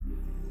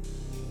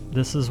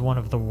This is one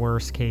of the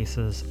worst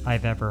cases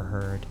I've ever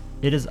heard.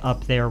 It is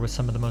up there with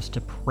some of the most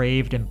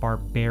depraved and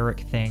barbaric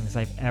things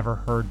I've ever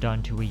heard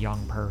done to a young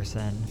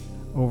person.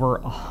 Over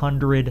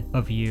 100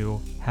 of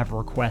you have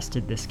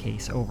requested this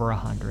case, over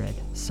 100,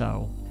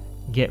 so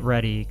get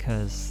ready,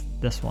 because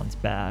this one's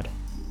bad.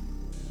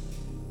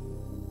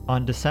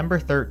 On December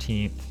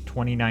 13th,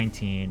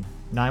 2019,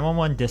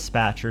 911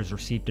 dispatchers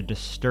received a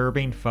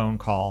disturbing phone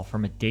call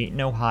from a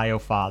Dayton, Ohio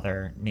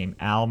father named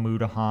Al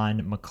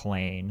Mudahan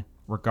McLean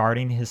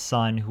regarding his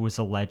son who was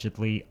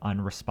allegedly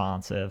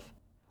unresponsive.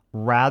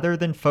 Rather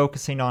than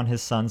focusing on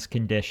his son's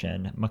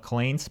condition,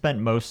 McLean spent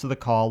most of the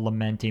call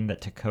lamenting that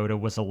Takoda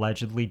was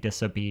allegedly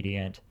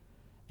disobedient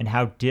and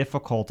how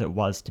difficult it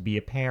was to be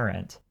a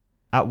parent.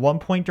 At one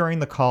point during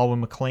the call,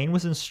 when McLean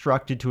was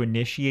instructed to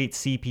initiate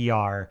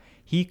CPR,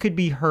 he could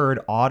be heard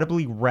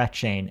audibly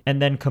retching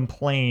and then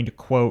complained,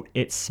 quote,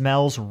 "It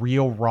smells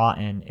real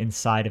rotten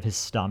inside of his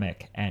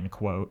stomach," end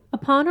quote.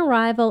 Upon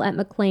arrival at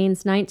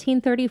McLean's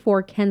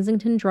 1934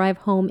 Kensington Drive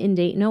home in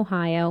Dayton,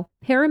 Ohio,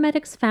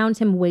 paramedics found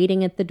him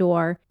waiting at the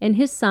door, and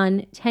his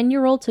son,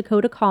 10-year-old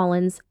Takoda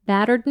Collins,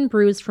 battered and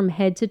bruised from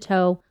head to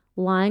toe,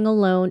 lying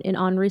alone and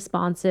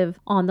unresponsive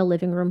on the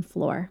living room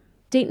floor.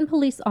 Dayton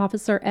Police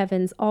Officer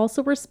Evans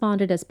also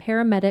responded as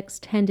paramedics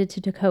tended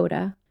to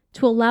Takoda.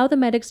 To allow the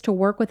medics to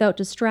work without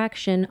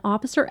distraction,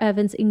 Officer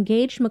Evans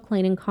engaged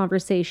McLean in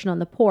conversation on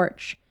the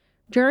porch,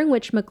 during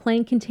which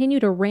McLean continued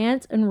to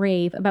rant and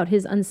rave about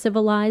his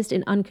uncivilized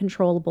and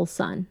uncontrollable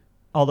son.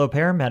 Although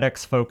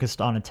paramedics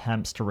focused on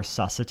attempts to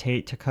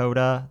resuscitate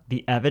Takoda,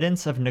 the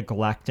evidence of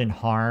neglect and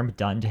harm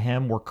done to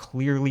him were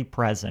clearly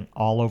present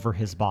all over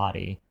his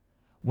body.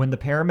 When the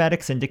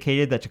paramedics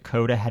indicated that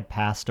Takoda had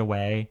passed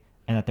away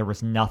and that there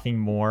was nothing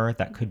more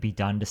that could be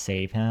done to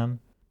save him,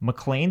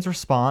 McLean's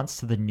response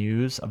to the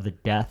news of the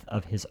death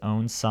of his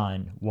own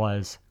son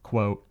was,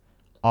 quote,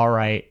 "All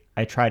right,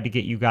 I tried to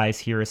get you guys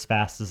here as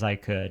fast as I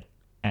could,"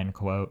 end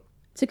quote.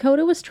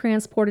 Takoda was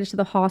transported to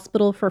the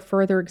hospital for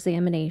further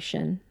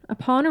examination.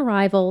 Upon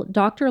arrival,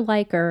 Dr.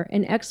 Leiker,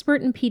 an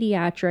expert in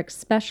pediatrics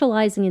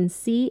specializing in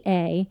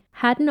CA,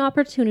 had an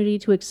opportunity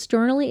to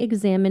externally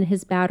examine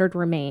his battered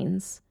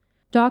remains.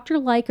 Dr.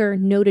 Leiker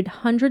noted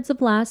hundreds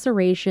of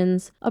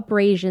lacerations,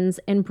 abrasions,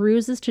 and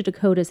bruises to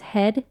Takoda's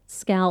head,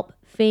 scalp,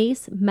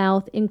 face,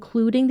 mouth,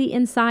 including the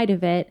inside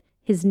of it,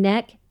 his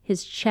neck,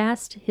 his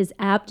chest, his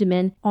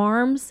abdomen,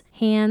 arms,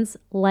 hands,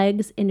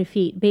 legs, and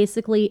feet,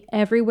 basically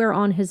everywhere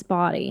on his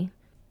body.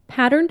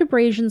 Patterned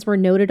abrasions were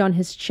noted on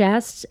his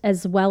chest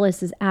as well as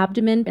his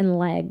abdomen and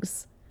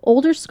legs.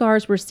 Older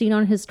scars were seen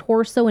on his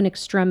torso and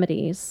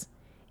extremities.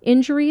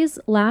 Injuries,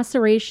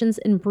 lacerations,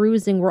 and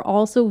bruising were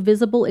also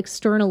visible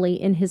externally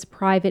in his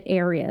private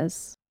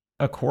areas.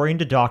 According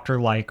to Dr.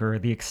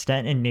 Leiker, the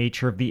extent and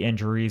nature of the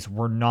injuries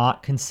were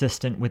not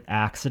consistent with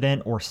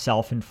accident or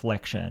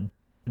self-infliction.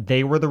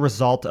 They were the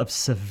result of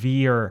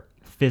severe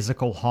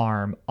physical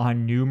harm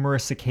on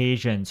numerous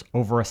occasions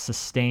over a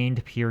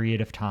sustained period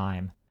of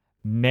time.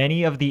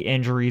 Many of the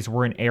injuries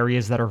were in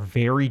areas that are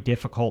very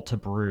difficult to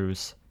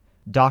bruise.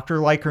 Dr.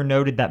 Leiker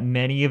noted that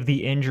many of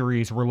the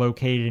injuries were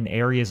located in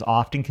areas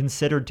often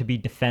considered to be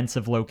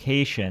defensive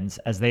locations,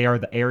 as they are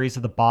the areas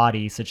of the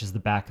body, such as the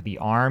back of the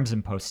arms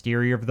and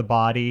posterior of the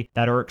body,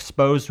 that are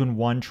exposed when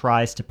one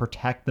tries to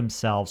protect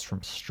themselves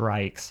from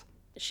strikes.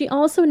 She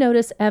also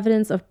noticed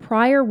evidence of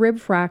prior rib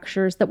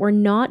fractures that were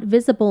not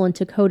visible in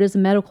Takoda's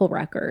medical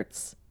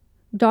records.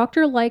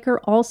 Dr. Leiker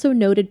also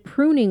noted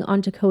pruning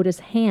on Takoda's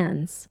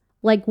hands,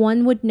 like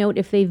one would note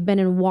if they've been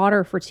in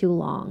water for too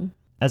long.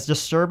 As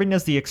disturbing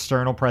as the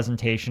external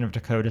presentation of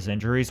Takoda's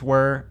injuries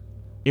were,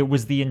 it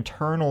was the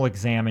internal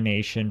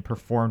examination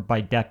performed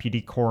by Deputy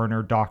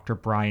Coroner Dr.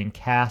 Brian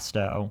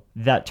Casto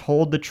that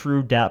told the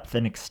true depth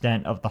and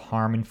extent of the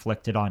harm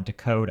inflicted on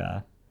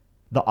Takoda.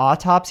 The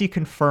autopsy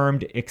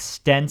confirmed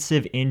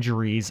extensive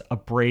injuries,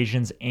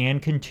 abrasions,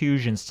 and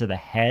contusions to the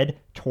head,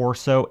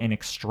 torso, and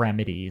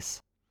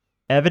extremities.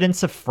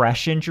 Evidence of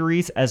fresh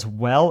injuries as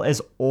well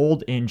as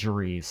old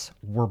injuries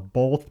were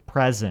both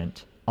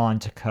present on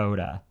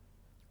Takoda.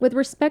 With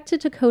respect to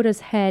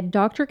Takoda's head,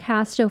 Dr.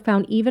 Casto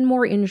found even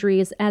more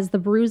injuries as the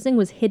bruising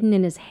was hidden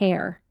in his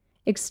hair.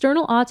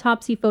 External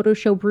autopsy photos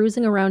show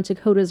bruising around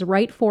Takoda's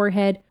right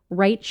forehead,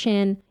 right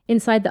chin,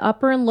 inside the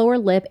upper and lower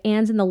lip,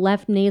 and in the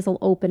left nasal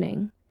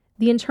opening.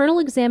 The internal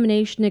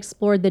examination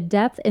explored the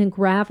depth and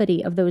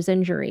gravity of those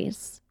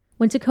injuries.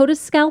 When Takoda's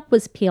scalp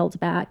was peeled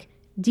back,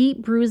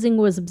 deep bruising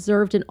was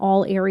observed in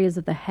all areas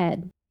of the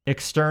head.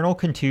 External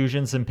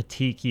contusions and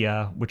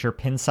petechia, which are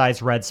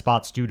pin-sized red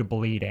spots due to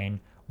bleeding,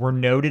 were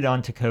noted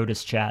on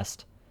Takoda's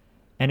chest.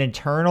 An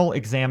internal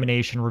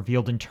examination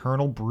revealed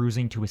internal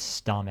bruising to his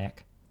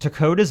stomach.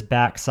 Takoda's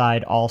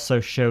backside also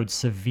showed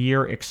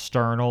severe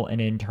external and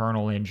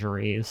internal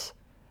injuries.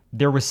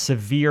 There was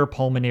severe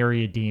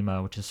pulmonary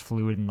edema, which is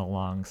fluid in the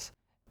lungs,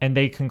 and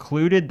they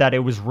concluded that it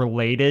was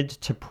related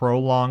to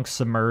prolonged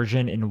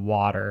submersion in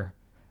water.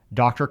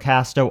 Dr.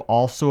 Casto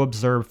also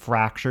observed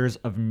fractures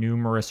of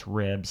numerous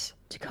ribs.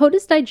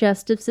 Takoda's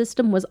digestive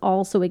system was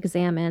also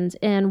examined,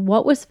 and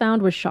what was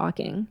found was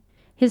shocking.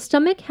 His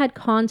stomach had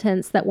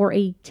contents that were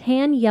a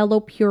tan yellow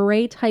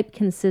puree type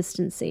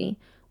consistency,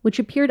 which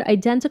appeared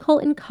identical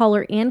in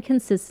color and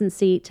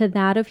consistency to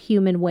that of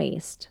human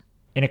waste.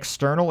 An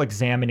external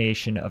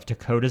examination of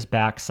Takoda's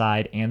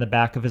backside and the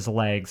back of his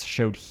legs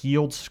showed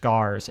healed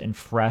scars and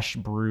fresh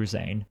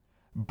bruising.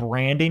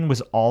 Branding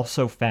was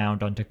also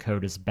found on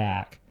Takoda's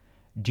back.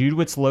 Due to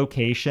its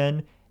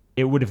location,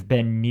 it would have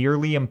been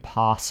nearly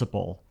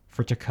impossible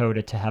for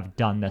Takoda to have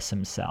done this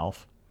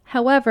himself.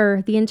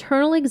 However, the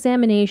internal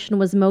examination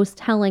was most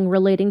telling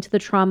relating to the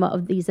trauma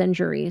of these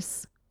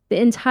injuries.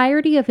 The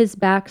entirety of his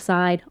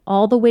backside,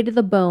 all the way to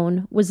the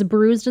bone, was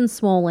bruised and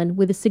swollen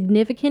with a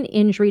significant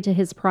injury to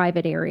his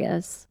private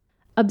areas.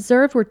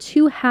 Observed were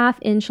 2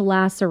 half-inch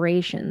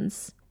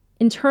lacerations.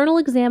 Internal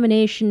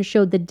examination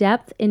showed the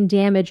depth and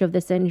damage of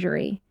this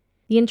injury.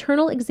 The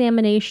internal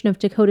examination of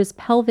Takoda's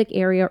pelvic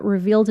area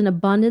revealed an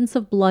abundance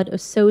of blood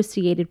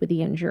associated with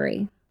the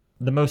injury.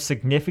 The most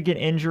significant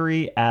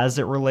injury as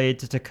it related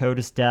to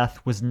Takoda's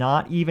death was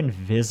not even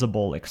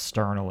visible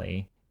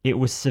externally. It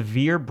was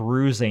severe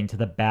bruising to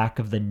the back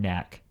of the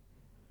neck.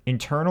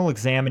 Internal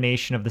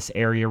examination of this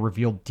area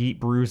revealed deep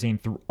bruising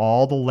through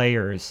all the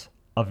layers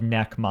of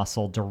neck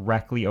muscle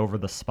directly over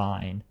the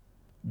spine.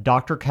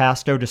 Dr.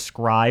 Casto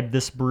described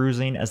this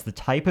bruising as the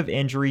type of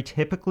injury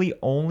typically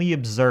only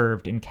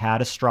observed in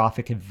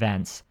catastrophic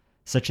events,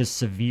 such as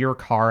severe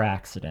car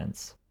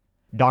accidents.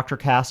 Dr.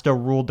 Casto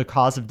ruled the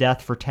cause of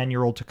death for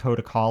 10-year-old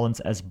Takoda Collins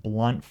as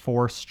blunt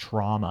force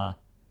trauma,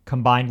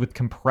 combined with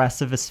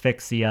compressive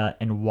asphyxia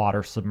and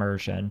water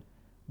submersion,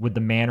 with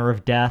the manner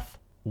of death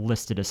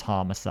listed as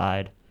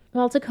homicide.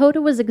 While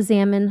Takoda was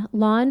examined,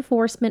 law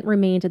enforcement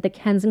remained at the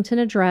Kensington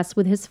address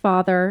with his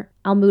father,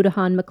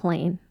 Almudahan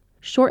McLean.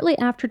 Shortly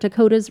after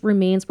Takoda's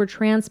remains were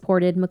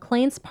transported,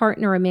 McLean's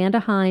partner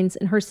Amanda Hines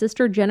and her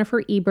sister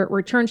Jennifer Ebert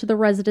returned to the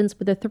residence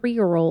with a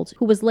 3-year-old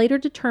who was later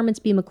determined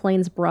to be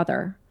McLean's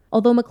brother.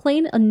 Although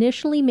McLean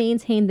initially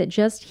maintained that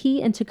just he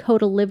and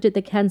Takoda lived at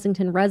the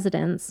Kensington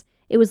residence,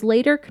 it was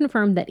later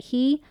confirmed that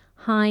he,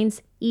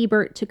 Hines,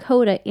 Ebert,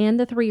 Takoda, and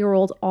the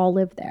 3-year-old all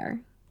lived there.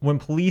 When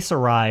police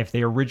arrived,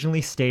 they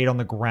originally stayed on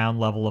the ground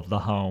level of the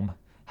home.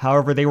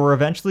 However, they were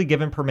eventually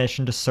given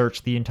permission to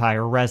search the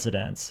entire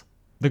residence.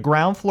 The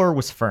ground floor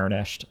was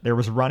furnished, there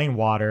was running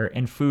water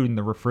and food in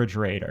the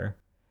refrigerator.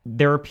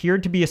 There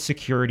appeared to be a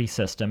security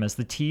system as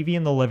the TV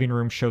in the living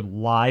room showed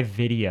live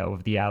video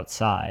of the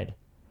outside.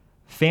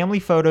 Family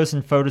photos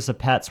and photos of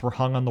pets were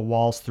hung on the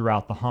walls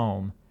throughout the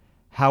home.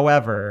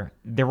 However,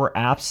 there were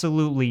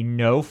absolutely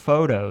no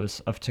photos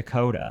of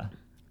Takoda.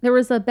 There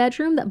was a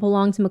bedroom that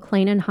belonged to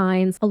McLean and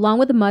Hines, along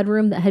with a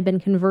mudroom that had been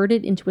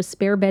converted into a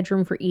spare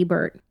bedroom for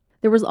Ebert.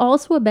 There was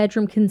also a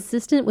bedroom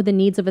consistent with the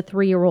needs of a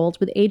 3-year-old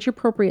with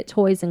age-appropriate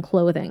toys and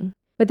clothing.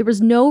 But there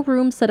was no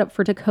room set up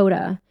for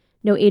Takoda.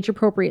 No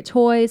age-appropriate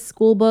toys,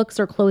 school books,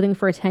 or clothing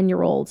for a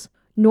 10-year-old.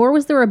 Nor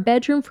was there a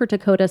bedroom for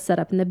Takoda set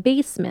up in the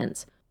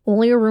basement.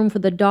 Only a room for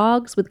the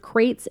dogs with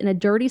crates and a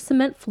dirty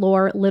cement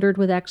floor littered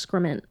with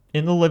excrement.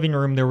 In the living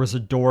room, there was a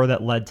door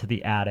that led to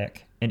the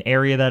attic, an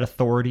area that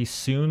authorities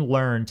soon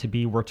learned to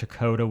be where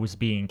Takoda was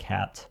being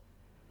kept.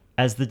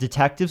 As the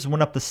detectives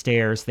went up the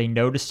stairs, they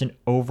noticed an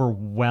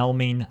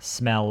overwhelming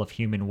smell of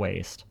human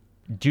waste.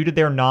 Due to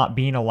there not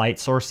being a light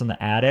source in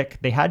the attic,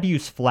 they had to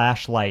use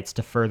flashlights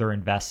to further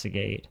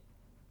investigate.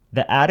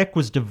 The attic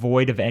was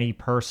devoid of any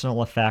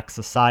personal effects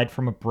aside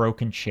from a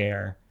broken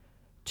chair.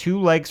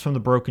 2 legs from the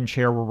broken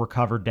chair were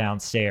recovered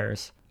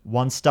downstairs,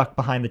 one stuck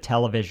behind the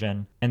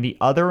television, and the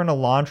other in a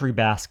laundry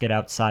basket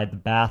outside the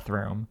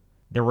bathroom.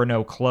 There were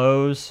no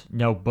clothes,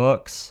 no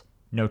books,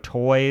 no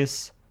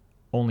toys,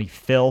 only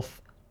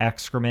filth,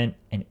 excrement,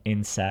 and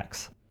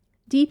insects.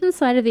 Deep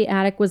inside of the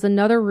attic was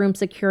another room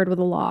secured with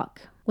a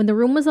lock. When the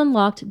room was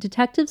unlocked,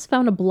 detectives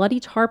found a bloody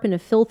tarp and a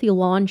filthy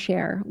lawn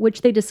chair,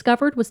 which they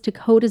discovered was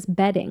Takoda's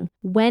bedding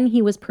when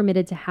he was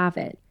permitted to have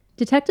it.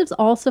 Detectives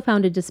also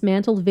found a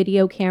dismantled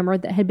video camera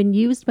that had been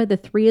used by the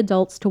 3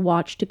 adults to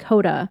watch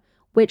Takoda,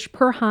 which,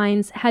 per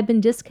Hines, had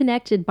been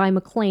disconnected by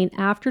McLean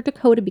after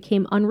Takoda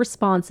became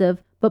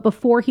unresponsive, but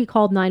before he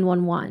called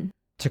 911.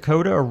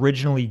 Takoda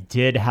originally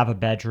did have a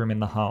bedroom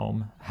in the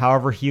home.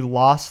 However, he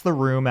lost the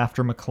room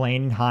after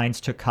McLean and Hines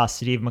took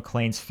custody of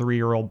McLean's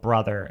 3-year-old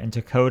brother, and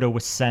Takoda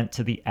was sent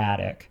to the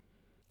attic.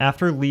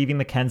 After leaving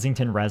the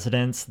Kensington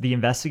residence, the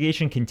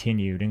investigation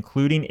continued,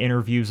 including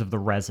interviews of the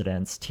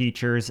residents,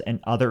 teachers, and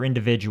other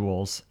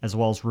individuals, as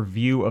well as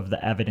review of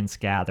the evidence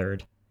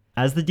gathered.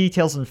 As the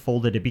details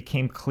unfolded, it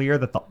became clear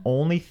that the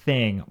only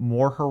thing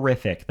more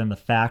horrific than the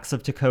facts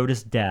of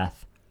Takoda's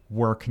death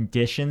were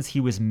conditions he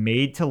was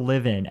made to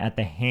live in at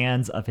the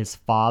hands of his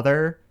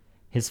father,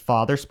 his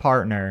father's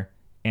partner,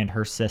 and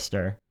her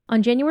sister.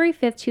 On January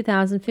 5,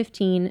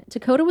 2015,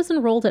 Takoda was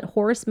enrolled at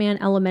Horace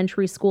Mann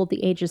Elementary School at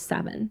the age of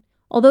 7.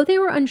 Although they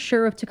were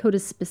unsure of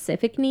Takoda's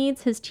specific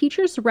needs, his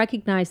teachers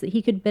recognized that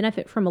he could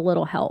benefit from a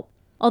little help.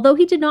 Although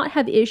he did not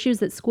have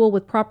issues at school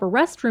with proper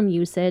restroom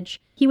usage,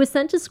 he was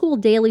sent to school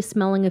daily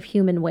smelling of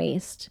human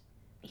waste.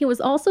 He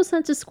was also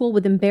sent to school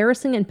with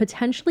embarrassing and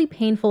potentially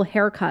painful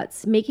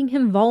haircuts, making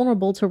him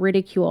vulnerable to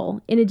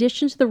ridicule, in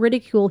addition to the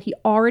ridicule he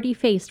already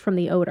faced from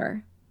the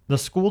odor. The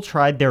school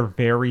tried their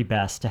very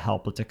best to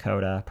help with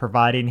Takoda,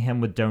 providing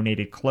him with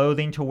donated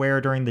clothing to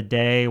wear during the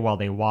day while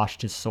they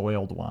washed his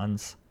soiled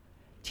ones.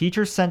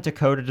 Teachers sent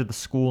Takoda to the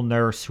school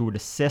nurse who would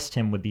assist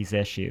him with these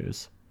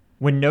issues.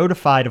 When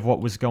notified of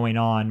what was going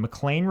on,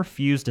 McLean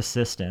refused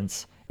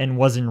assistance and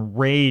was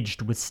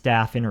enraged with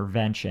staff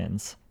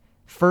interventions,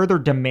 further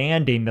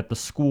demanding that the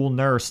school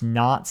nurse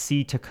not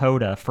see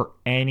Takoda for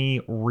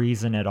any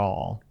reason at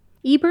all.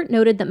 Ebert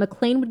noted that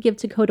McLean would give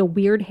Takoda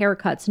weird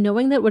haircuts,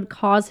 knowing that it would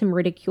cause him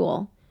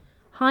ridicule.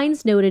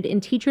 Hines noted,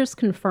 and teachers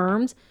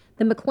confirmed,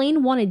 that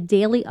McLean wanted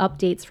daily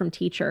updates from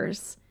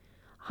teachers.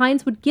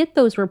 Hines would get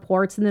those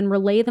reports and then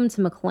relay them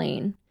to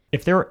McLean.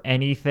 If they were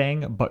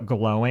anything but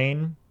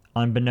glowing,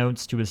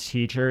 unbeknownst to his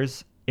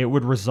teachers, it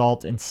would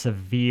result in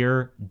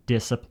severe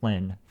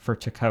discipline for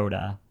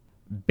Takoda.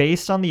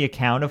 Based on the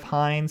account of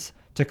Hines,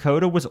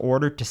 Takoda was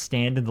ordered to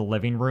stand in the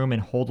living room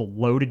and hold a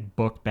loaded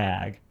book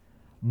bag.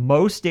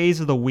 Most days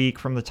of the week,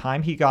 from the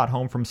time he got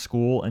home from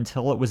school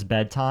until it was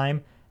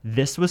bedtime,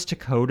 this was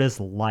Takoda's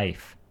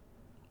life.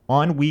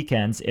 On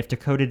weekends, if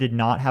Takoda did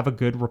not have a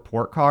good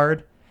report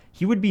card,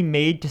 he would be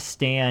made to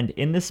stand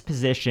in this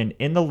position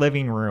in the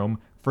living room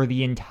for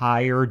the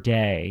entire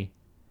day.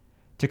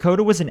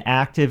 Takoda was an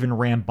active and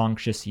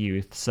rambunctious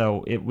youth,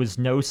 so it was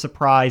no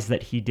surprise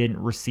that he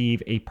didn't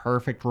receive a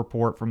perfect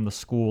report from the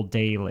school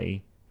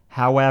daily.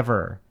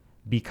 However,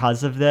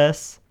 because of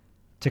this,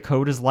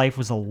 Takoda's life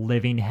was a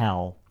living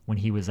hell when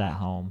he was at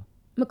home.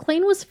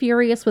 McLean was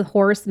furious with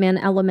Horace Mann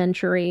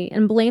Elementary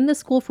and blamed the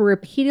school for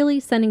repeatedly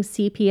sending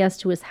CPS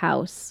to his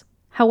house.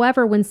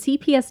 However, when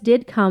CPS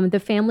did come, the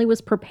family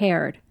was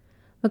prepared.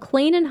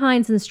 McLean and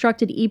Hines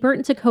instructed Ebert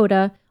and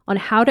Takoda on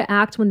how to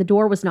act when the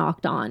door was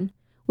knocked on,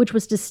 which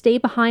was to stay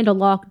behind a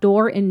locked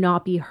door and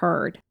not be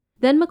heard.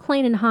 Then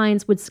McLean and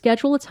Hines would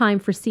schedule a time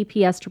for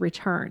CPS to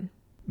return.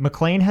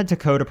 McLean had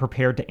Takoda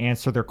prepared to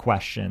answer their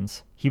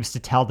questions. He was to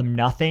tell them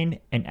nothing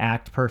and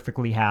act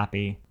perfectly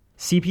happy.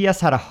 CPS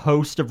had a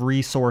host of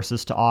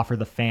resources to offer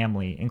the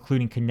family,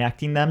 including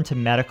connecting them to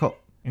medical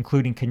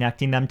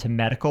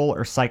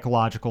or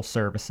psychological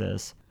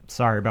services.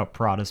 Sorry about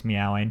Prada's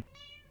meowing.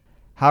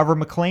 However,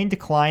 McLean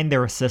declined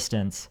their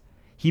assistance.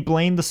 He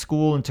blamed the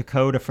school and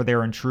Takoda for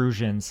their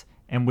intrusions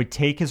and would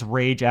take his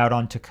rage out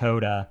on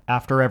Takoda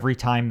after every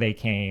time they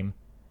came,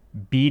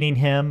 beating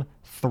him,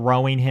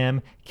 throwing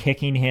him,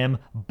 kicking him,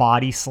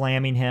 body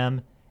slamming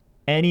him.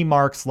 Any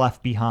marks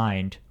left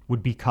behind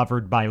would be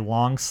covered by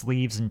long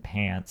sleeves and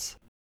pants.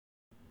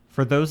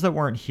 For those that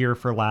weren't here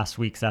for last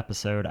week's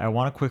episode, I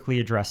want to quickly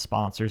address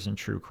sponsors in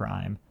true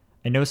crime.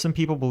 I know some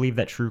people believe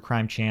that true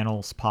crime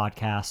channels,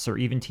 podcasts, or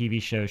even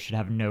TV shows should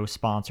have no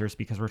sponsors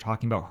because we're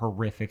talking about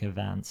horrific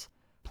events.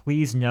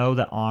 Please know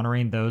that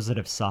honoring those that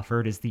have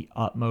suffered is the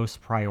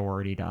utmost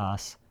priority to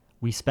us.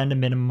 We spend a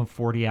minimum of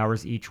 40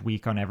 hours each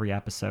week on every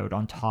episode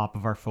on top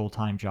of our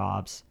full-time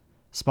jobs.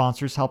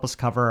 Sponsors help us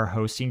cover our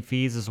hosting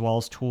fees as well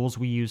as tools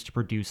we use to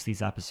produce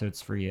these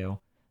episodes for you.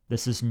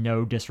 This is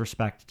no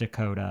disrespect to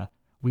Dakota.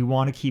 We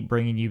want to keep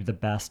bringing you the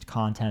best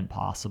content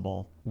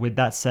possible. With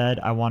that said,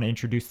 I want to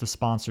introduce the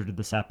sponsor to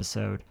this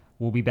episode.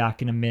 We'll be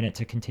back in a minute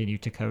to continue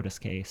Takoda's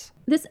case.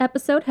 This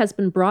episode has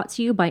been brought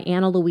to you by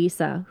Ana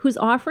Luisa, who's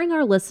offering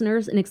our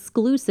listeners an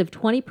exclusive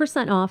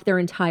 20% off their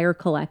entire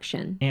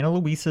collection. Ana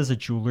Luisa is a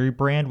jewelry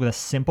brand with a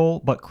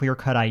simple but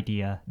clear-cut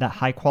idea that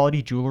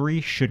high-quality jewelry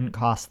shouldn't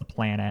cost the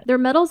planet. Their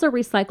metals are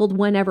recycled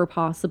whenever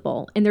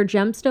possible, and their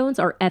gemstones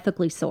are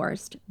ethically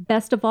sourced.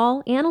 Best of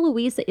all, Ana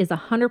Luisa is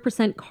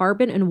 100%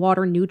 carbon and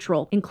water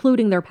neutral,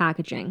 including their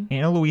packaging.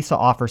 Ana Luisa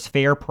offers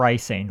fair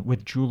pricing,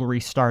 with jewelry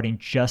starting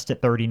just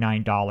at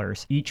 $39.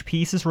 Each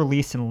piece is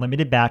released in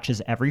limited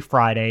batches every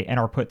Friday and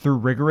are put through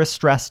rigorous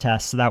stress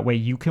tests so that way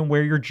you can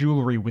wear your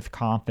jewelry with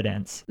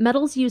confidence.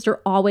 Metals used are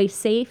always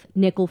safe,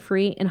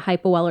 nickel-free, and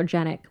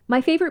hypoallergenic.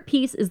 My favorite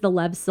piece is the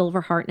Lev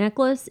silver heart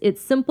necklace.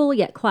 It's simple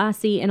yet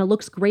classy, and it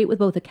looks great with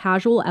both a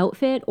casual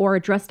outfit or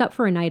dressed up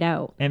for a night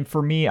out. And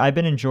for me, I've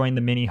been enjoying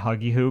the mini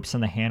huggy hoops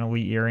and the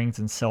Hanley earrings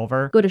in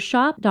silver. Go to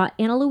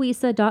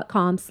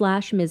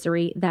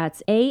shop.analuisa.com/misery.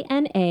 That's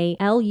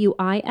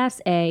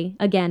ANALUISA.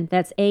 Again,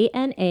 that's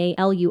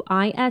ANALUISA.com/misery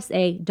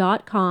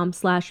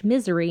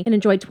and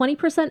enjoy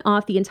 20%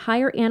 off the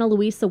entire Ana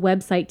Luisa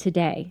website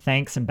today.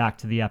 Thanks, and back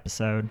to the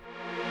episode.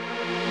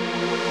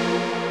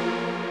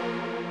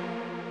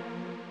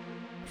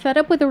 Fed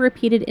up with the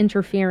repeated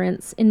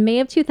interference, in May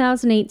of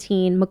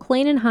 2018,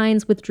 McLean and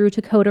Hines withdrew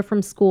Takoda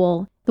from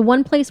school, the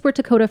one place where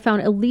Takoda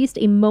found at least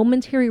a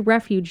momentary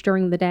refuge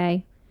during the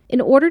day. In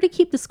order to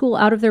keep the school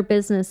out of their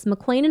business,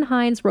 McLean and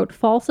Hines wrote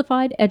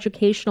falsified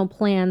educational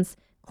plans,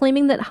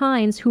 claiming that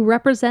Hines, who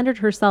represented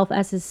herself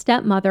as his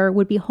stepmother,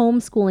 would be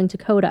homeschooling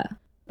Takoda.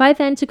 By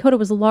then, Takoda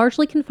was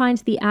largely confined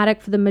to the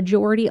attic for the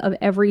majority of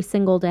every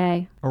single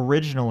day.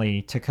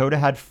 Originally, Takoda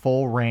had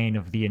full reign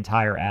of the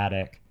entire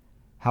attic.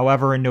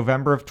 However, in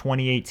November of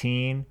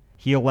 2018,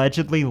 he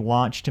allegedly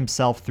launched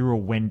himself through a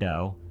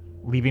window,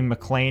 leaving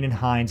McLean and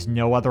Hines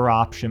no other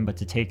option but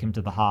to take him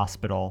to the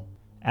hospital.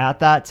 At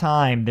that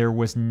time, there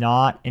was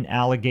not an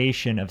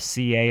allegation of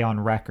CA on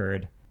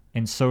record,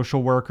 and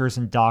social workers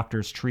and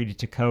doctors treated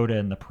Takoda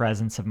in the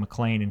presence of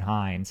McLean and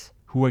Hines,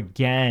 who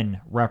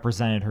again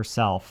represented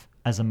herself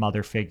as a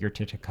mother figure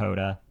to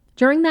Takoda.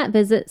 During that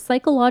visit,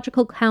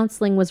 psychological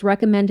counseling was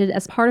recommended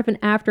as part of an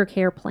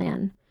aftercare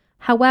plan.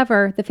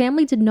 However, the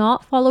family did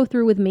not follow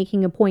through with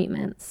making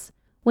appointments.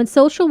 When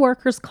social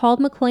workers called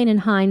McLean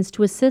and Hines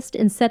to assist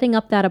in setting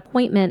up that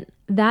appointment,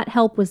 that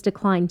help was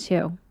declined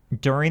too.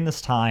 During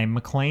this time,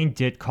 McLean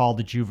did call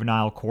the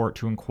juvenile court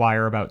to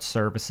inquire about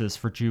services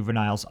for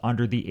juveniles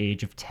under the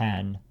age of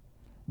 10.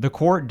 The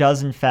court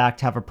does in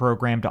fact have a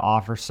program to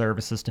offer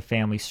services to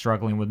families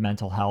struggling with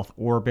mental health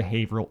or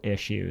behavioral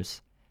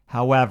issues.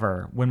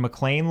 However, when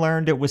McLean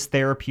learned it was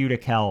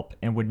therapeutic help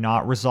and would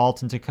not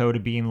result in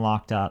Takoda being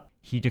locked up,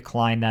 he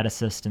declined that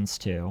assistance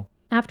too.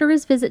 After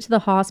his visit to the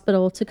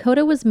hospital,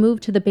 Takoda was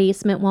moved to the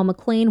basement while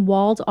McLean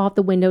walled off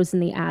the windows in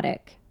the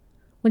attic.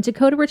 When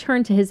Takoda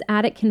returned to his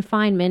attic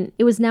confinement,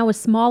 it was now a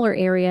smaller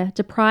area,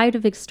 deprived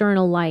of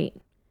external light.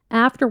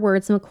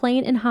 Afterwards,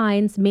 McLean and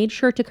Hines made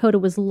sure Takoda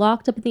was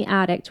locked up in the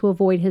attic to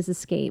avoid his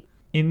escape.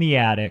 In the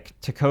attic,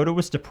 Takoda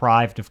was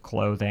deprived of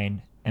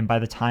clothing, and by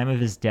the time of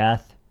his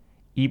death,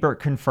 Ebert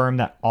confirmed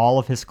that all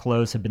of his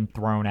clothes had been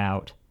thrown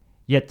out.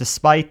 Yet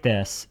despite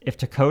this, if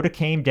Takoda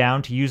came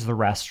down to use the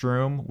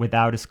restroom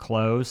without his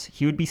clothes,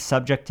 he would be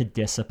subject to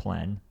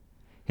discipline.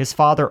 His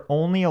father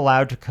only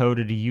allowed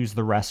Takoda to use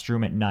the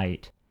restroom at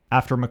night,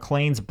 after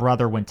McLean's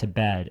brother went to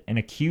bed, and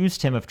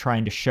accused him of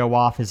trying to show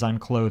off his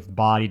unclothed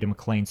body to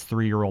McLean's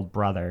 3-year-old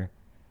brother.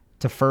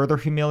 To further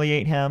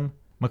humiliate him,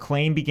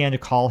 McLean began to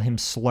call him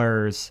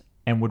slurs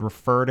and would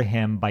refer to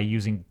him by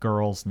using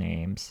girls'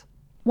 names.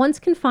 Once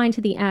confined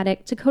to the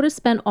attic, Takoda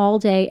spent all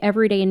day,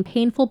 every day in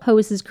painful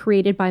poses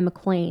created by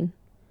McLean.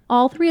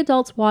 All 3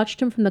 adults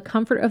watched him from the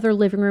comfort of their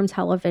living room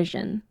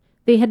television.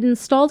 They had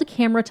installed a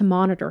camera to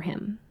monitor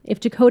him. If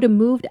Takoda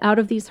moved out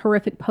of these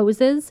horrific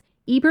poses,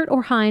 Ebert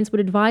or Hines would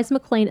advise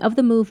McLean of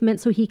the movement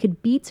so he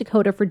could beat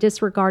Takoda for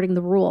disregarding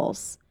the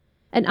rules.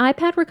 An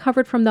iPad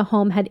recovered from the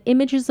home had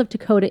images of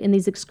Takoda in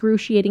these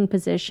excruciating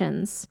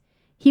positions.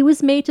 He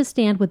was made to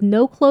stand with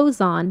no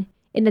clothes on,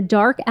 in a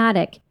dark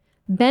attic,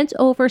 bent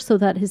over so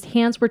that his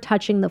hands were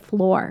touching the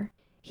floor.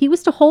 He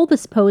was to hold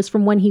this pose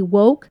from when he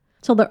woke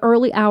till the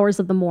early hours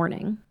of the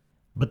morning.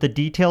 But the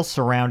details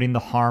surrounding the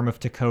harm of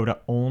Takoda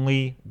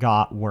only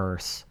got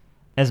worse.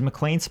 As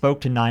McLean spoke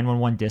to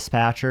 911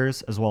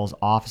 dispatchers, as well as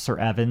Officer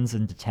Evans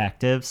and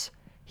detectives,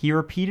 he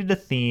repeated a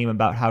theme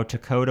about how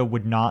Takoda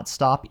would not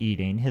stop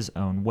eating his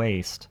own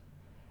waste.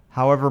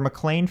 However,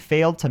 McLean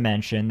failed to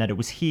mention that it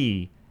was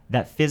he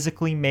that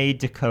physically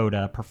made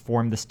Takoda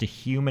perform this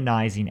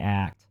dehumanizing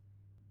act.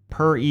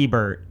 Per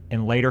Ebert,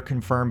 and later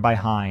confirmed by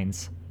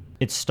Hines,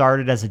 it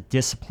started as a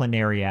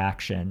disciplinary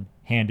action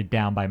handed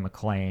down by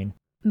McLean.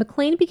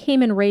 McLean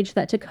became enraged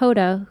that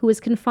Takoda, who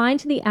was confined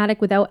to the attic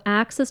without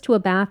access to a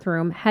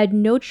bathroom, had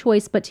no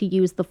choice but to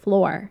use the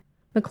floor.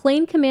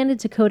 McLean commanded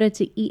Takoda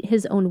to eat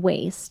his own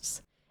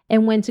wastes,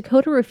 and when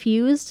Takoda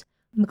refused,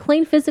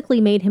 McLean physically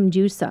made him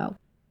do so.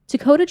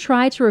 Takoda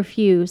tried to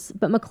refuse,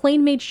 but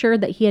McLean made sure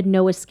that he had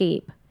no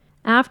escape.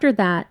 After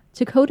that,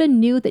 Takoda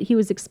knew that he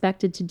was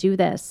expected to do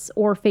this,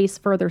 or face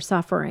further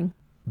suffering.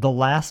 The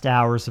last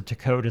hours of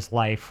Takoda's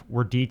life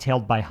were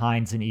detailed by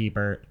Hines and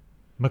Ebert.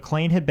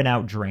 McLean had been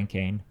out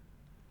drinking,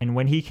 and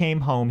when he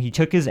came home, he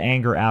took his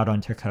anger out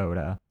on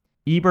Takoda.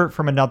 Ebert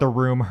from another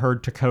room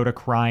heard Takoda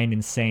crying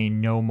and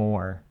saying no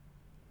more.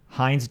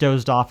 Hines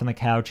dozed off on the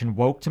couch and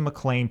woke to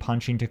McLean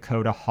punching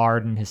Takoda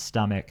hard in his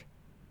stomach,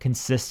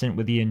 consistent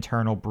with the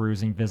internal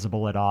bruising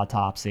visible at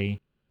autopsy.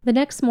 The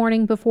next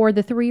morning, before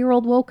the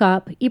 3-year-old woke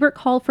up, Ebert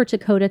called for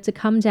Takoda to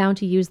come down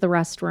to use the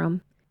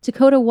restroom.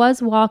 Takoda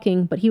was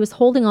walking, but he was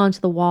holding on to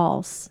the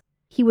walls.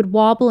 He would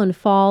wobble and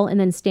fall and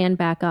then stand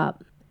back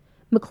up.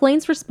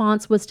 McLean's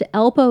response was to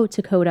elbow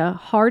Takoda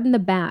hard in the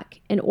back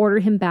and order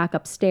him back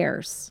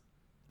upstairs.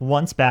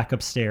 Once back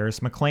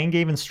upstairs, McLean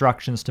gave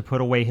instructions to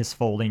put away his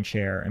folding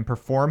chair and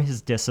perform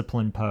his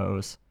discipline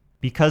pose.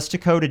 Because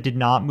Takoda did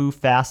not move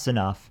fast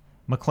enough,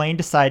 McLean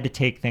decided to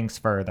take things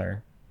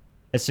further.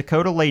 As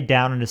Takoda laid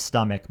down on his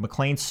stomach,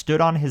 McLean stood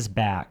on his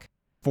back,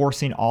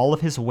 forcing all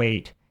of his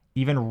weight,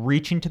 even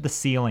reaching to the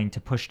ceiling to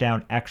push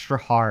down extra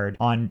hard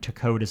on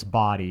Takoda's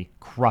body,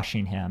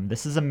 crushing him.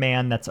 This is a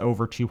man that's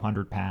over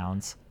 200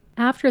 pounds.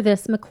 After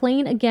this,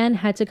 McLean again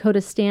had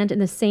Takoda stand in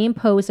the same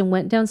pose and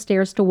went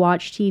downstairs to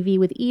watch TV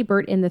with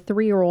Ebert and the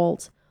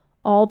 3-year-old,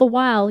 all the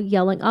while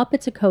yelling up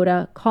at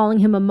Takoda, calling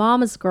him a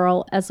mama's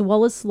girl, as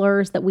well as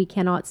slurs that we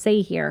cannot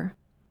say here.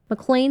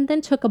 McLean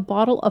then took a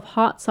bottle of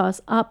hot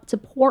sauce up to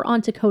pour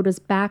on Takoda's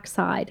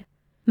backside.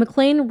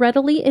 McLean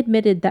readily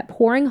admitted that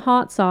pouring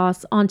hot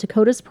sauce on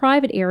Takoda's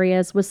private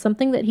areas was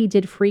something that he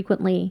did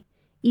frequently,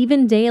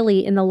 even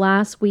daily in the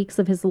last weeks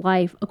of his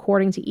life,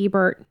 according to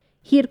Ebert.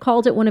 He had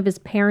called it one of his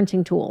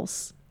parenting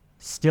tools.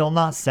 Still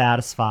not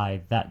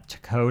satisfied that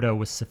Takoda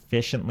was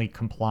sufficiently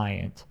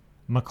compliant,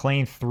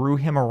 McLean threw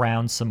him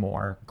around some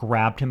more,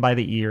 grabbed him by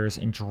the ears,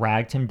 and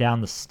dragged him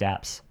down the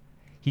steps.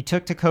 He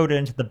took Takoda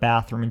into the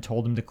bathroom and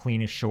told him to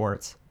clean his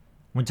shorts.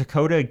 When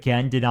Takoda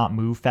again did not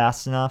move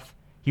fast enough,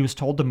 he was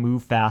told to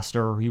move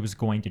faster or he was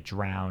going to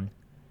drown.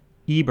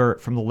 Ebert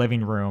from the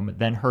living room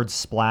then heard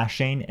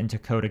splashing and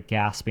Takoda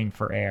gasping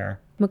for air.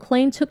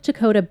 McLean took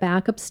Takoda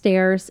back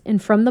upstairs,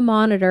 and from the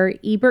monitor,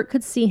 Ebert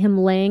could see him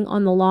laying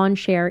on the lawn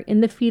chair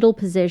in the fetal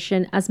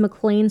position as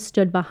McLean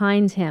stood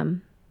behind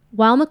him.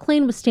 While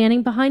McLean was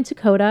standing behind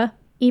Takoda,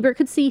 Ebert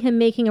could see him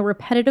making a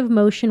repetitive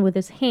motion with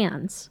his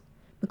hands.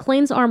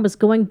 McLean's arm was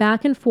going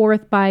back and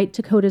forth by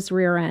Takoda's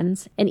rear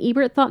ends, and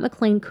Ebert thought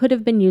McLean could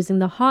have been using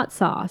the hot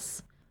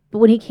sauce. But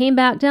when he came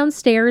back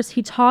downstairs,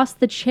 he tossed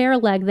the chair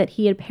leg that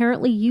he had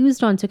apparently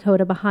used on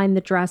Takoda behind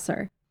the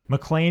dresser.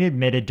 McLean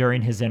admitted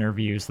during his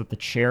interviews that the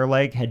chair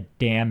leg had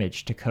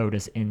damaged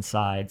Takoda's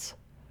insides,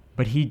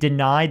 but he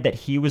denied that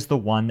he was the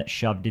one that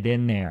shoved it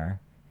in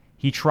there.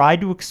 He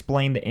tried to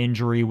explain the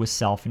injury was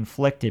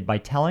self-inflicted by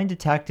telling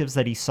detectives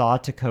that he saw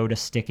Takoda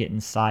stick it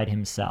inside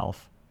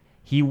himself.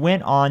 He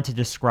went on to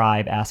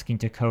describe asking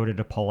Takoda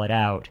to pull it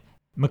out.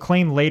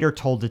 McLean later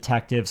told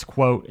detectives,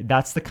 quote,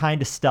 "That's the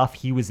kind of stuff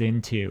he was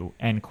into,"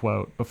 end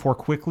quote, before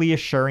quickly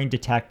assuring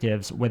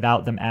detectives,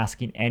 without them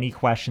asking any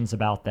questions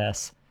about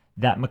this,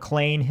 that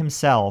McLean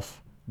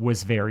himself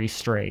was very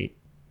straight.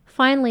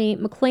 Finally,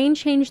 McLean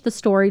changed the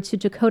story to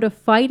Takoda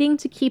fighting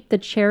to keep the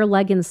chair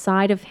leg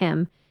inside of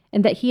him,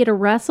 and that he had to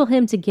wrestle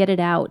him to get it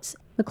out.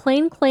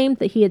 McLean claimed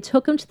that he had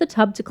took him to the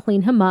tub to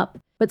clean him up,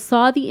 but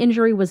saw the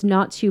injury was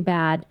not too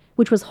bad,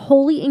 which was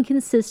wholly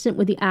inconsistent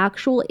with the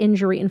actual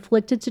injury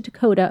inflicted to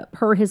Takoda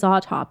per his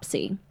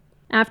autopsy.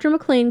 After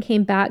McLean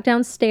came back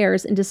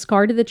downstairs and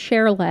discarded the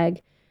chair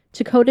leg,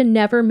 Takoda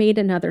never made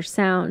another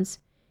sound.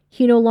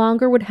 He no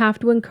longer would have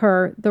to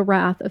incur the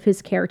wrath of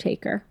his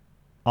caretaker.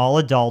 All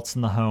adults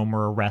in the home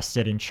were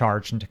arrested and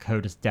charged in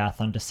Takoda's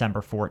death on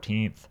December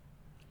 14th.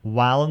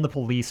 While in the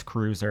police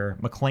cruiser,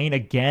 McLean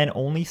again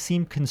only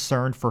seemed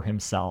concerned for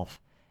himself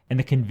and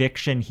the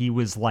conviction he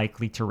was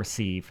likely to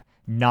receive,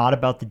 not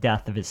about the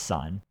death of his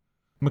son.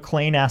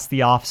 McLean asked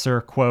the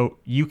officer, quote,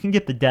 "You can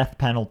get the death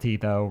penalty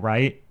though,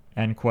 right?"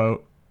 End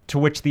quote. To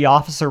which the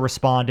officer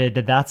responded,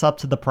 "That's up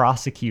to the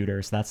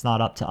prosecutors, that's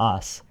not up to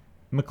us."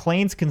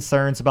 McLean's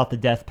concerns about the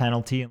death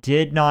penalty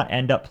did not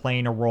end up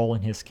playing a role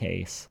in his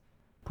case.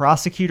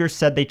 Prosecutors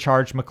said they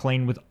charged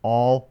McLean with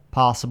all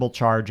possible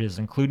charges,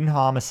 including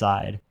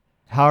homicide.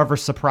 However,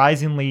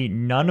 surprisingly,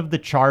 none of the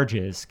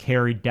charges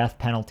carried death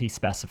penalty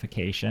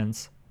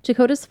specifications.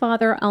 Takoda's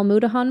father,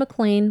 Almudahan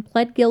McLean,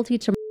 pled guilty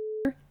to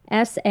murder,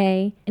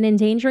 SA, and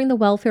endangering the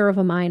welfare of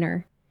a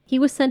minor. He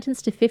was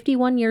sentenced to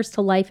 51 years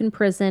to life in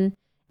prison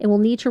and will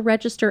need to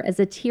register as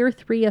a Tier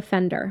 3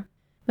 offender.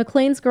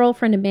 McLean's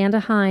girlfriend, Amanda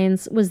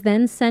Hines, was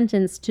then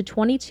sentenced to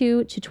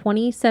 22 to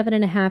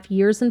 27.5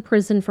 years in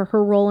prison for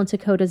her role in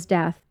Takoda's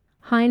death.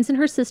 Hines and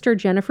her sister,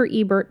 Jennifer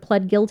Ebert,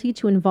 pled guilty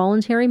to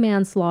involuntary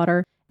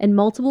manslaughter and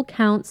multiple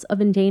counts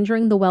of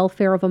endangering the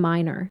welfare of a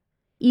minor.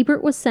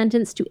 Ebert was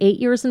sentenced to 8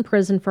 years in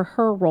prison for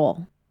her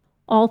role.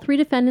 All three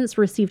defendants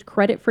received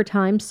credit for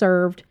time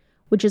served,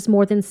 which is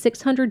more than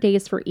 600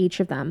 days for each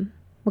of them.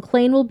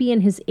 McLean will be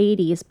in his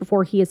 80s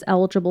before he is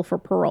eligible for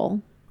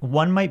parole.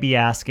 One might be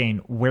asking,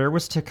 where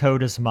was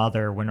Takoda's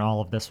mother when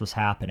all of this was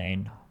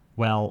happening?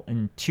 Well,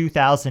 in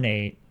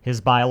 2008,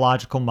 his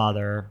biological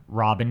mother,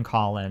 Robin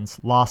Collins,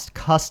 lost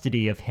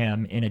custody of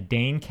him in a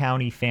Dane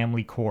County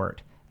family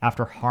court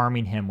after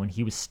harming him when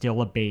he was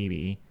still a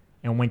baby,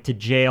 and went to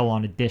jail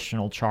on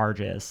additional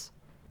charges.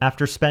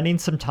 After spending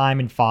some time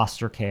in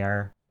foster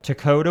care,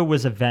 Takoda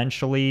was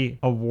eventually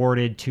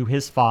awarded to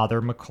his father,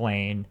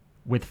 McLean,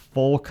 with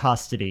full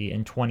custody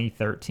in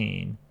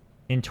 2013.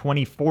 In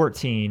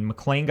 2014,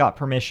 McLean got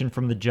permission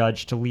from the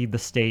judge to leave the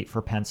state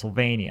for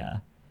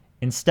Pennsylvania.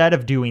 Instead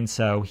of doing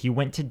so, he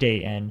went to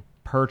Dayton,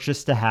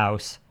 purchased a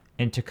house,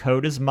 and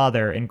Takoda's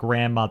mother and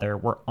grandmother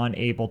were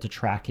unable to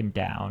track him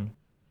down.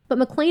 But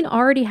McLean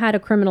already had a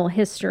criminal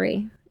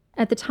history.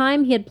 At the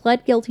time, he had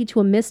pled guilty to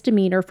a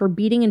misdemeanor for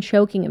beating and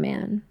choking a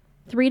man.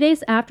 3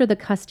 days after the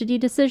custody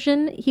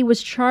decision, he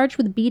was charged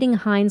with beating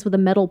Hines with a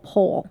metal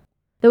pole.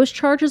 Those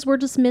charges were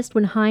dismissed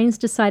when Hines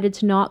decided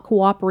to not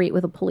cooperate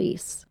with the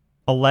police.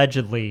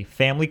 Allegedly,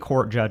 family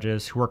court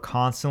judges who are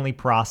constantly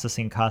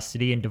processing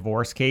custody and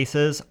divorce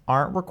cases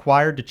aren't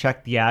required to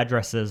check the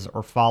addresses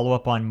or follow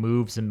up on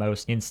moves in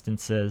most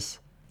instances.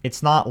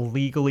 It's not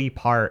legally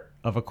part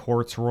of a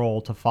court's role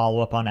to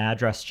follow up on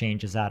address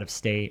changes out of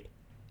state.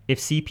 If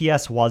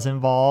CPS was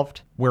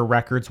involved, where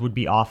records would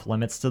be off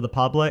limits to the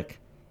public,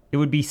 it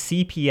would be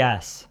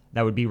CPS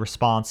that would be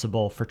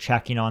responsible for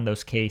checking on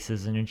those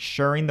cases and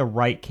ensuring the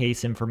right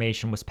case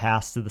information was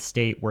passed to the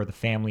state where the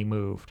family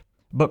moved.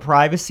 But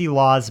privacy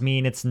laws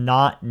mean it's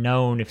not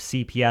known if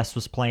CPS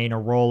was playing a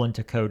role in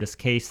Takoda's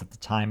case at the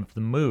time of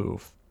the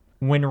move.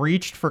 When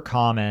reached for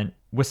comment,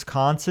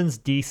 Wisconsin's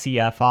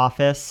DCF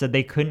office said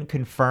they couldn't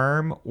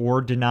confirm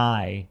or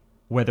deny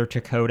whether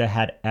Takoda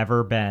had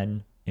ever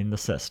been in the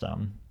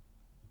system.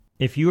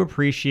 If you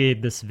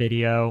appreciate this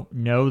video,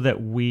 know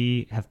that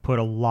we have put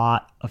a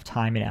lot of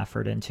time and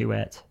effort into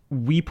it.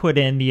 We put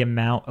in the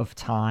amount of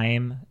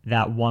time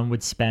that one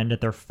would spend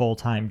at their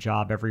full-time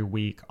job every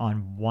week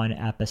on one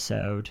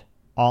episode.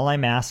 All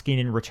I'm asking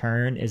in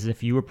return is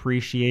if you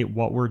appreciate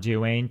what we're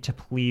doing, to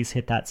please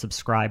hit that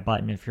subscribe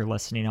button if you're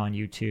listening on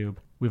YouTube.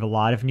 We have a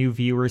lot of new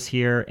viewers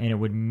here, and it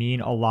would mean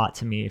a lot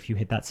to me if you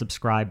hit that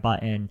subscribe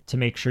button to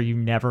make sure you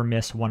never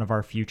miss one of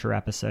our future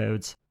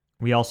episodes.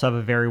 We also have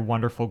a very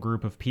wonderful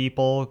group of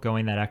people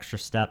going that extra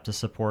step to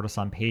support us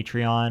on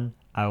Patreon.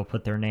 I will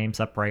put their names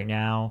up right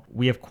now.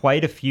 We have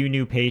quite a few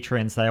new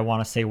patrons that I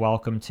want to say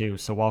welcome to.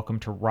 So welcome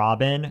to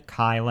Robin,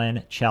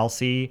 Kylan,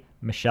 Chelsea,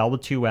 Michelle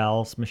with 2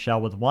 L's, Michelle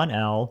with 1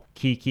 L,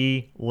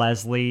 Kiki,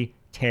 Leslie,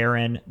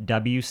 Taryn,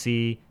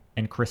 WC,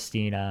 and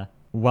Christina.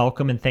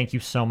 Welcome and thank you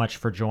so much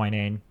for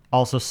joining.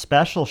 Also,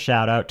 special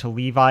shout out to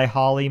Levi,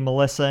 Holly,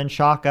 Melissa, and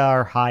Shaka,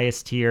 our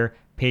highest tier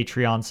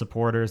Patreon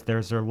supporters.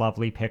 There's their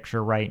lovely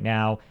picture right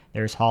now.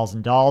 There's Halls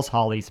and Dolls,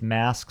 Holly's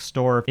mask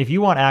store. If you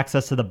want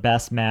access to the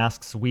best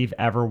masks we've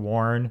ever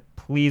worn,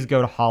 please go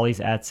to Holly's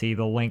Etsy.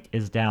 The link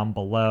is down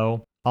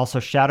below.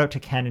 Also, shout out to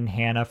Ken and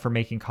Hannah for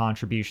making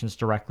contributions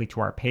directly to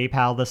our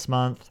PayPal this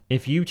month.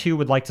 If you too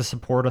would like to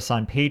support us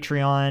on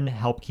Patreon,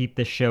 help keep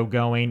this show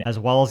going, as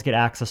well as get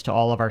access to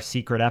all of our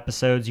secret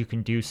episodes, you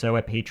can do so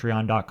at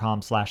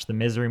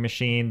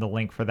patreon.com/themiserymachine. The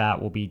link for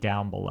that will be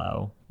down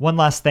below. One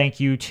last thank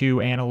you to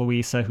Ana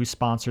Luisa, who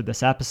sponsored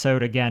this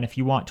episode. Again, if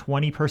you want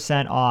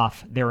 20%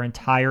 off their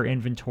entire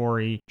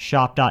inventory,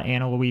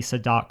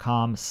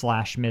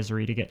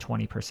 shop.analuisa.com/misery to get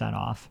 20%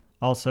 off.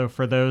 Also,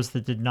 for those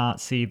that did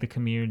not see the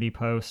community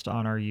post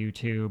on our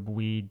YouTube,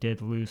 we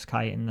did lose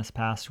Kyten this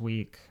past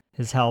week.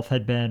 His health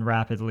had been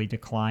rapidly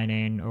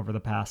declining over the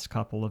past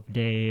couple of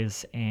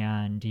days,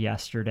 and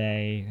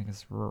yesterday,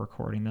 because we're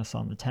recording this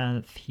on the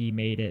 10th, he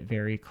made it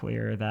very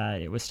clear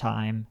that it was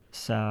time.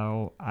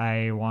 So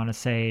I want to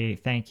say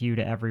thank you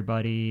to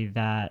everybody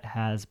that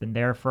has been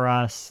there for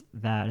us,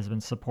 that has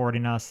been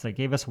supporting us, that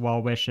gave us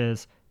well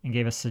wishes, and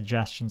gave us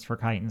suggestions for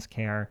Kyten's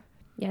care.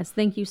 Yes,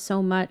 thank you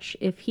so much.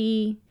 If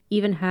he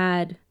even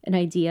had an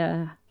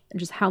idea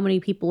just how many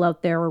people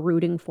out there were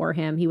rooting for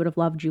him, he would have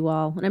loved you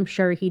all. And I'm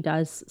sure he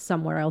does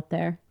somewhere out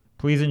there.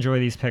 Please enjoy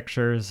these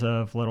pictures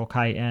of little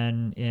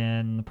Kyten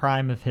in the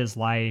prime of his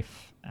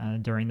life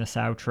during this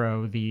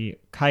outro. The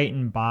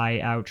Kyten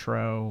bye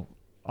outro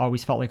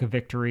always felt like a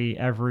victory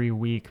every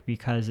week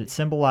because it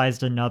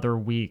symbolized another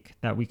week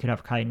that we could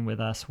have Kyten with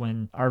us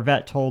when our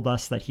vet told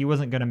us that he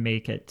wasn't going to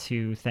make it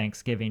to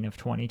Thanksgiving of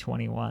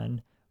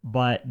 2021.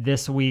 But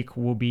this week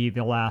will be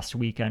the last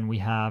weekend we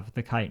have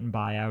the Kyten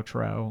bye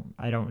outro.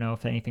 I don't know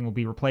if anything will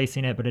be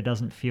replacing it, but it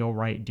doesn't feel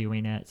right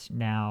doing it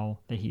now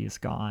that he's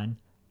gone.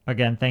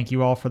 Again, thank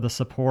you all for the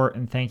support,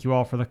 and thank you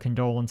all for the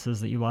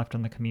condolences that you left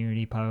on the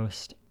community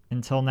post.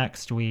 Until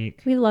next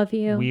week. We love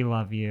you. We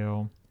love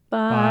you.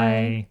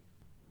 Bye.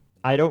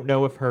 Bye. I don't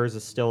know if hers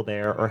is still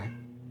there or...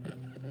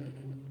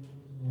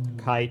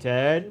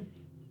 Kyten?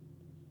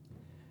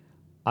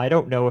 I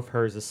don't know if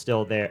hers is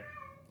still there.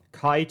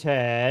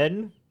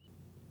 Kyten?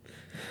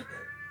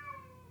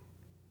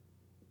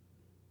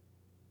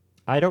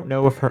 I don't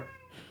know if her...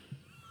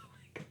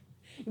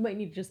 You might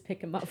need to just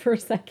pick him up for a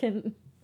second.